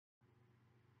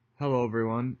Hello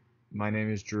everyone, my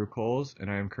name is Drew Kolz and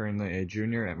I am currently a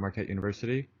junior at Marquette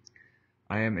University.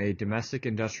 I am a domestic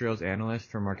industrials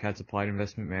analyst for Marquette's Applied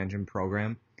Investment Management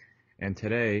program, and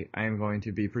today I am going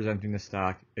to be presenting the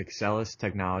stock ACLS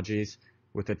Technologies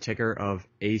with a ticker of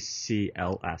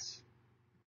ACLS.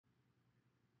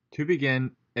 To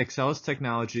begin, ACLS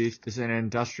Technologies is an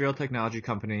industrial technology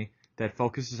company that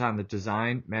focuses on the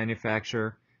design,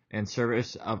 manufacture, and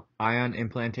service of ion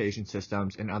implantation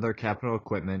systems and other capital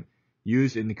equipment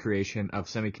used in the creation of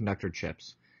semiconductor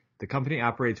chips. The company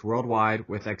operates worldwide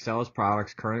with ACLS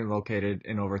products currently located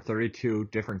in over 32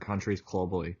 different countries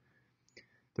globally.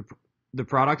 The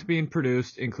products being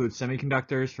produced include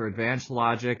semiconductors for advanced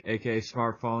logic, aka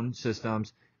smartphone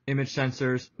systems, image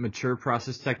sensors, mature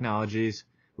process technologies,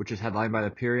 which is headlined by the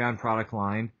Purion product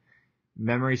line,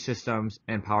 memory systems,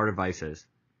 and power devices.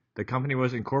 The company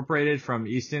was incorporated from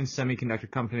Easton Semiconductor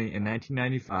Company in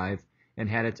 1995 and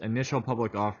had its initial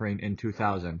public offering in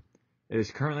 2000. It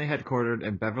is currently headquartered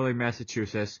in Beverly,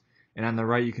 Massachusetts, and on the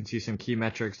right you can see some key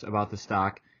metrics about the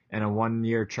stock and a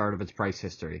one-year chart of its price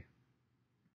history.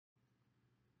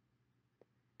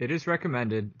 It is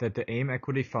recommended that the AIM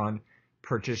Equity Fund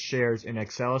purchase shares in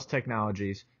ACLS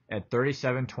Technologies at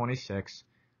 $37.26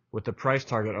 with a price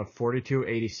target of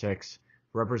 $42.86,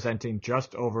 representing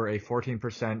just over a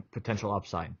 14% potential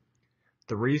upside.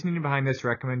 The reasoning behind this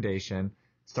recommendation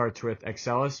starts with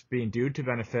ACLS being due to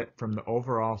benefit from the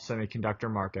overall semiconductor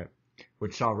market,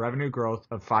 which saw revenue growth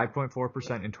of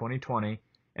 5.4% in 2020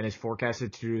 and is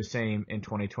forecasted to do the same in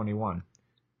 2021.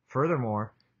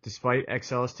 Furthermore, despite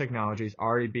ACLS Technologies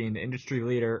already being the industry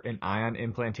leader in ion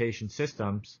implantation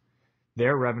systems,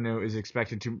 their revenue is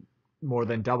expected to more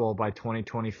than double by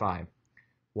 2025,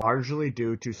 largely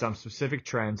due to some specific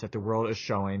trends that the world is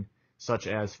showing, such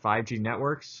as 5G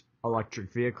networks,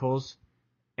 electric vehicles,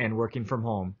 and working from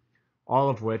home, all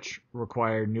of which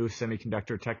require new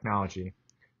semiconductor technology.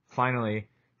 Finally,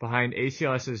 behind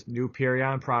ACLS's new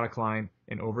Purion product line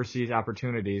and overseas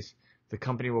opportunities, the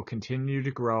company will continue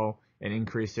to grow and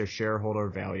increase their shareholder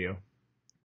value.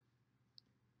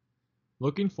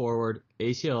 Looking forward,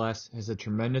 ACLS has a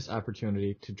tremendous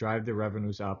opportunity to drive their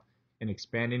revenues up in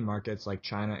expanding markets like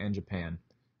China and Japan.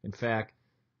 In fact,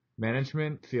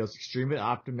 management feels extremely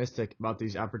optimistic about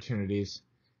these opportunities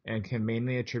and can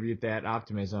mainly attribute that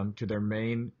optimism to their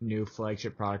main new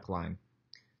flagship product line.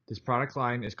 This product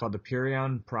line is called the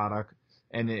Purion product,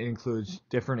 and it includes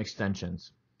different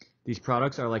extensions. These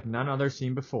products are like none other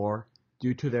seen before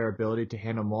due to their ability to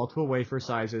handle multiple wafer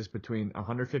sizes between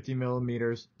 150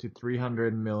 millimeters to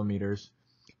 300 millimeters,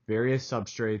 various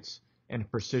substrates, and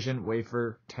precision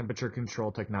wafer temperature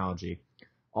control technology,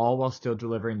 all while still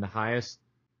delivering the highest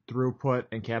throughput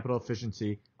and capital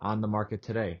efficiency on the market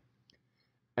today.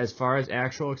 As far as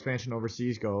actual expansion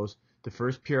overseas goes, the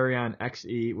first Purion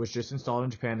XE was just installed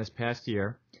in Japan this past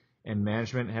year, and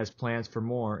management has plans for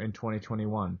more in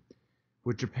 2021.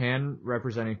 With Japan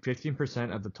representing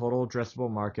 15% of the total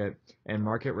addressable market and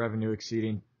market revenue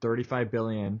exceeding $35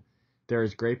 billion, there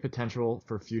is great potential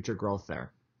for future growth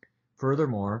there.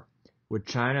 Furthermore, with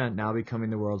China now becoming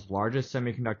the world's largest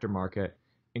semiconductor market,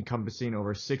 encompassing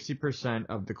over 60%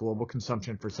 of the global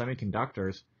consumption for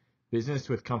semiconductors, business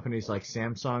with companies like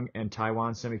Samsung and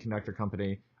Taiwan Semiconductor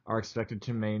Company are expected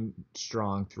to remain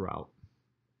strong throughout.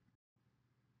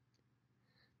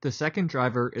 The second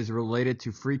driver is related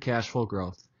to free cash flow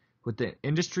growth, with the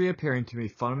industry appearing to be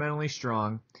fundamentally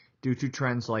strong due to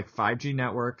trends like 5G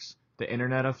networks, the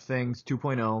Internet of Things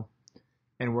 2.0,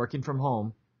 and working from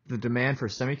home. The demand for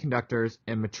semiconductors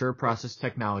and mature process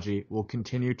technology will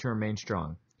continue to remain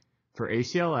strong. For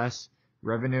ACLS,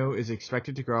 revenue is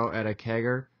expected to grow at a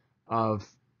CAGR of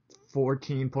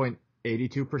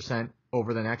 14.82%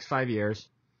 over the next 5 years.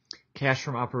 Cash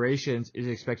from operations is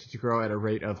expected to grow at a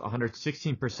rate of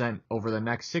 116% over the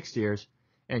next 6 years,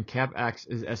 and CapEx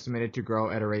is estimated to grow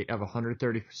at a rate of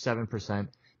 137%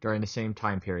 during the same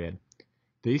time period.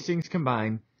 These things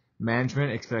combined,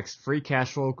 management expects free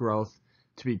cash flow growth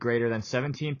to be greater than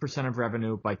 17% of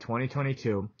revenue by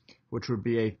 2022, which would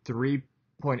be a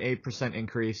 3.8%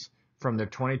 increase from the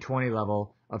 2020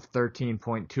 level of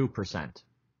 13.2%.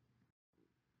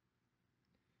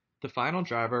 The final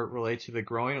driver relates to the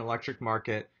growing electric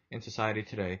market in society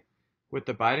today. With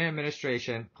the Biden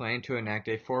administration planning to enact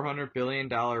a $400 billion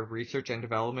research and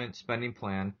development spending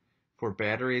plan for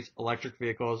batteries, electric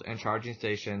vehicles, and charging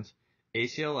stations,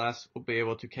 ACLS will be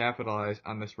able to capitalize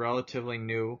on this relatively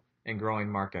new and growing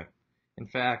market. In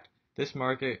fact, this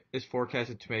market is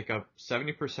forecasted to make up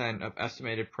 70% of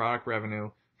estimated product revenue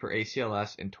for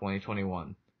ACLS in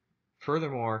 2021.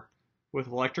 Furthermore, with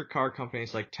electric car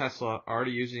companies like Tesla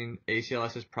already using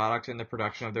ACLS's products in the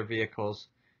production of their vehicles,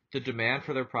 The demand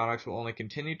for their products will only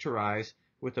continue to rise,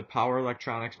 with the power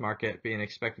electronics market being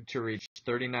expected to reach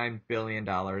 $39 billion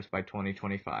by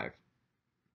 2025.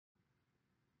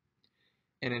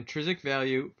 An intrinsic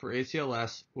value for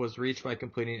ACLS was reached by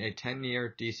completing a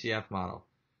 10-year DCF model.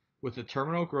 With a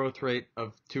terminal growth rate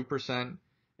of 2%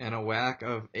 and a WACC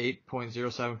of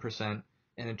 8.07%,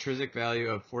 an intrinsic value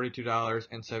of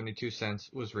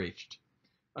 $42.72 was reached.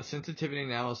 A sensitivity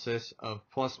analysis of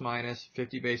plus minus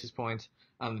 50 basis points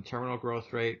on the terminal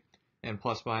growth rate and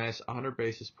plus minus 100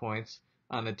 basis points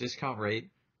on the discount rate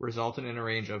resulted in a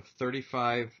range of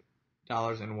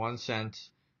 $35.01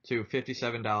 to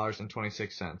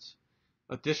 $57.26.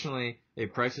 Additionally, a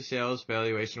price to sales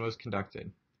valuation was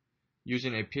conducted.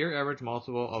 Using a peer average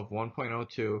multiple of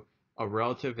 1.02, a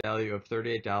relative value of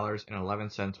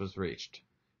 $38.11 was reached.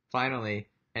 Finally,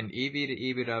 an EV to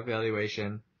EBITDA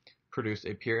valuation produced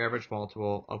a peer average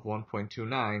multiple of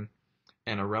 1.29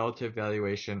 and a relative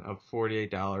valuation of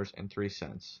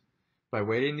 $48.03. By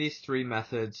weighting these three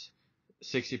methods,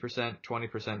 60%,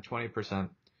 20%, 20%,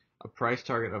 a price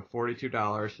target of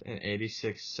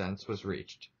 $42.86 was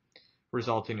reached,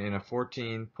 resulting in a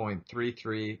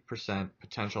 14.33%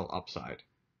 potential upside.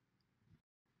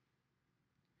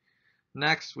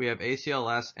 Next, we have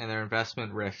ACLS and their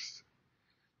investment risks.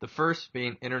 The first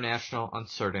being international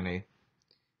uncertainty.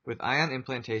 With ion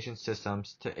implantation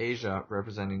systems to Asia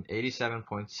representing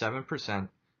 87.7%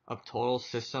 of total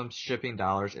systems shipping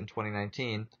dollars in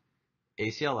 2019,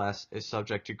 ACLS is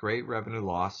subject to great revenue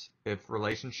loss if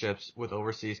relationships with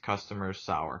overseas customers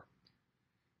sour.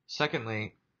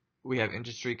 Secondly, we have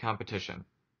industry competition.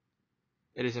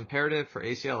 It is imperative for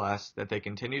ACLS that they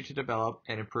continue to develop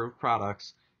and improve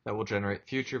products that will generate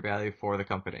future value for the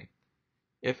company.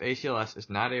 If ACLS is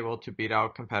not able to beat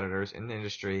out competitors in the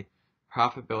industry,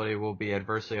 profitability will be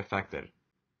adversely affected.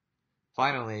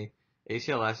 Finally,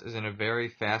 ACLS is in a very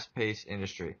fast-paced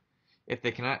industry. If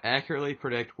they cannot accurately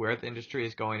predict where the industry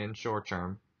is going in short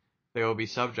term, they will be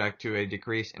subject to a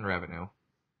decrease in revenue.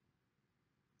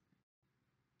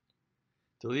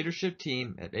 The leadership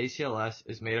team at ACLS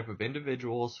is made up of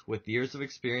individuals with years of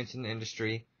experience in the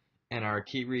industry and are a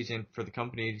key reason for the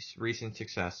company's recent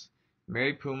success.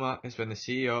 Mary Puma has been the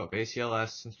CEO of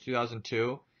ACLS since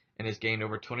 2002 and has gained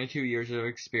over 22 years of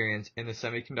experience in the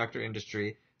semiconductor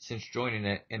industry since joining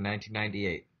it in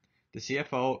 1998. The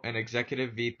CFO and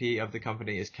Executive VP of the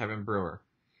company is Kevin Brewer.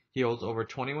 He holds over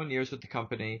 21 years with the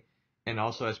company and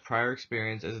also has prior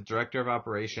experience as a Director of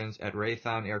Operations at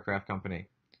Raytheon Aircraft Company.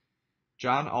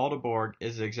 John Aldeborg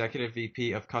is the Executive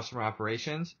VP of Customer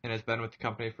Operations and has been with the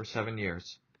company for 7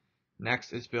 years.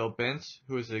 Next is Bill Bintz,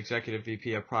 who is the Executive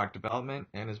VP of Product Development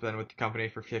and has been with the company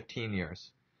for 15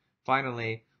 years.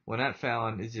 Finally, Lynette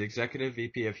Fallon is the Executive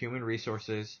VP of Human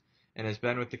Resources and has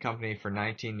been with the company for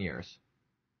 19 years.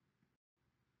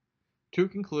 To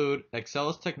conclude,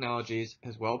 ACLS Technologies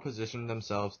has well positioned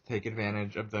themselves to take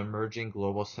advantage of the emerging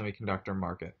global semiconductor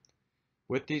market.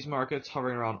 With these markets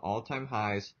hovering around all-time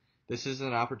highs, this is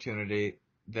an opportunity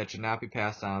that should not be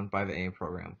passed on by the AIM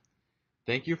program.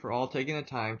 Thank you for all taking the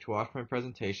time to watch my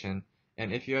presentation,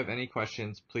 and if you have any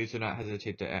questions, please do not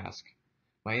hesitate to ask.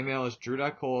 My email is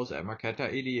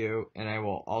drew.kolz@marquette.edu, and I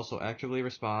will also actively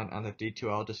respond on the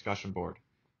D2L discussion board.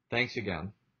 Thanks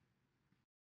again.